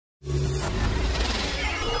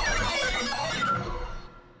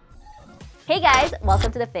Hey guys,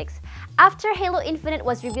 welcome to The Fix. After Halo Infinite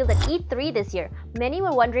was revealed at E3 this year, many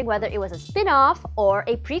were wondering whether it was a spin-off or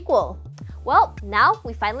a prequel. Well, now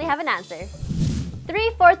we finally have an answer.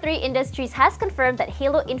 343 Industries has confirmed that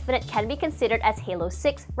Halo Infinite can be considered as Halo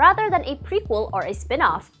 6 rather than a prequel or a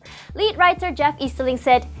spin-off. Lead writer Jeff Easterling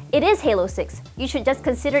said, "It is Halo 6. You should just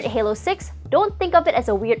consider it Halo 6. Don't think of it as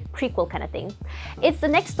a weird prequel kind of thing. It's the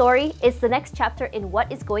next story, it's the next chapter in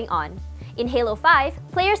what is going on." In Halo 5,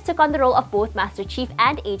 players took on the role of both Master Chief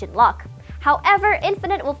and Agent Locke. However,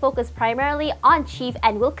 Infinite will focus primarily on Chief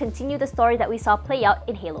and will continue the story that we saw play out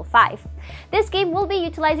in Halo 5. This game will be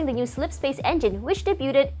utilizing the new Slipspace engine, which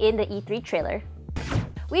debuted in the E3 trailer.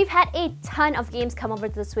 We've had a ton of games come over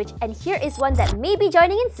to the Switch, and here is one that may be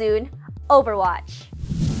joining in soon: Overwatch.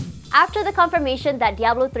 After the confirmation that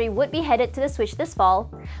Diablo 3 would be headed to the Switch this fall,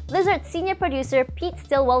 Blizzard's senior producer Pete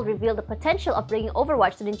Stillwell revealed the potential of bringing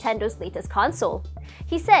Overwatch to Nintendo's latest console.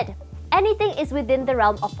 He said, "Anything is within the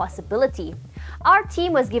realm of possibility. Our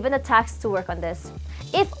team was given a task to work on this.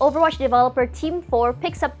 If Overwatch developer Team 4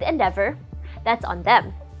 picks up the endeavor, that's on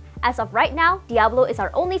them. As of right now, Diablo is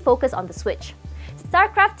our only focus on the Switch."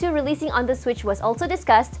 StarCraft 2 releasing on the Switch was also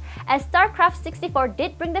discussed, as StarCraft 64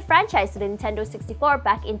 did bring the franchise to the Nintendo 64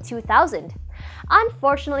 back in 2000.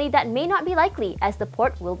 Unfortunately, that may not be likely, as the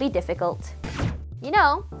port will be difficult. You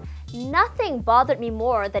know, nothing bothered me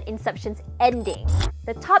more than Inception's ending.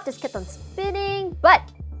 The top just kept on spinning, but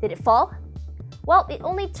did it fall? Well, it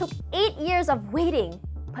only took 8 years of waiting,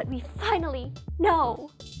 but we finally know.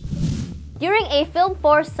 During a Film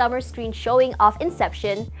 4 summer screen showing of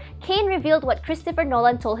Inception, Caine revealed what Christopher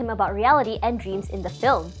Nolan told him about reality and dreams in the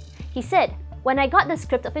film. He said, "When I got the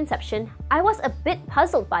script of Inception, I was a bit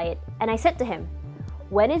puzzled by it, and I said to him,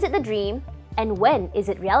 'When is it the dream, and when is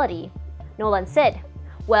it reality?' Nolan said,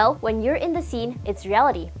 'Well, when you're in the scene, it's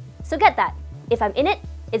reality. So get that. If I'm in it,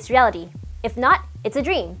 it's reality. If not, it's a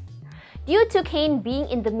dream.'" Due to Caine being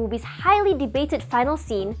in the movie's highly debated final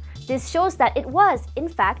scene, this shows that it was, in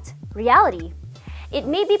fact, reality. It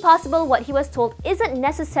may be possible what he was told isn't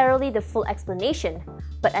necessarily the full explanation,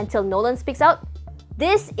 but until Nolan speaks out,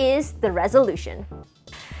 this is the resolution.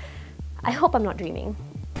 I hope I'm not dreaming.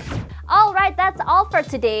 Alright, that's all for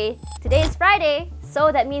today. Today is Friday, so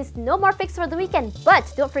that means no more Fix for the weekend.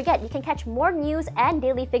 But don't forget, you can catch more news and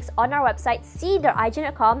daily Fix on our website,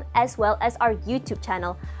 c.ign.com, as well as our YouTube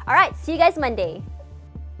channel. Alright, see you guys Monday.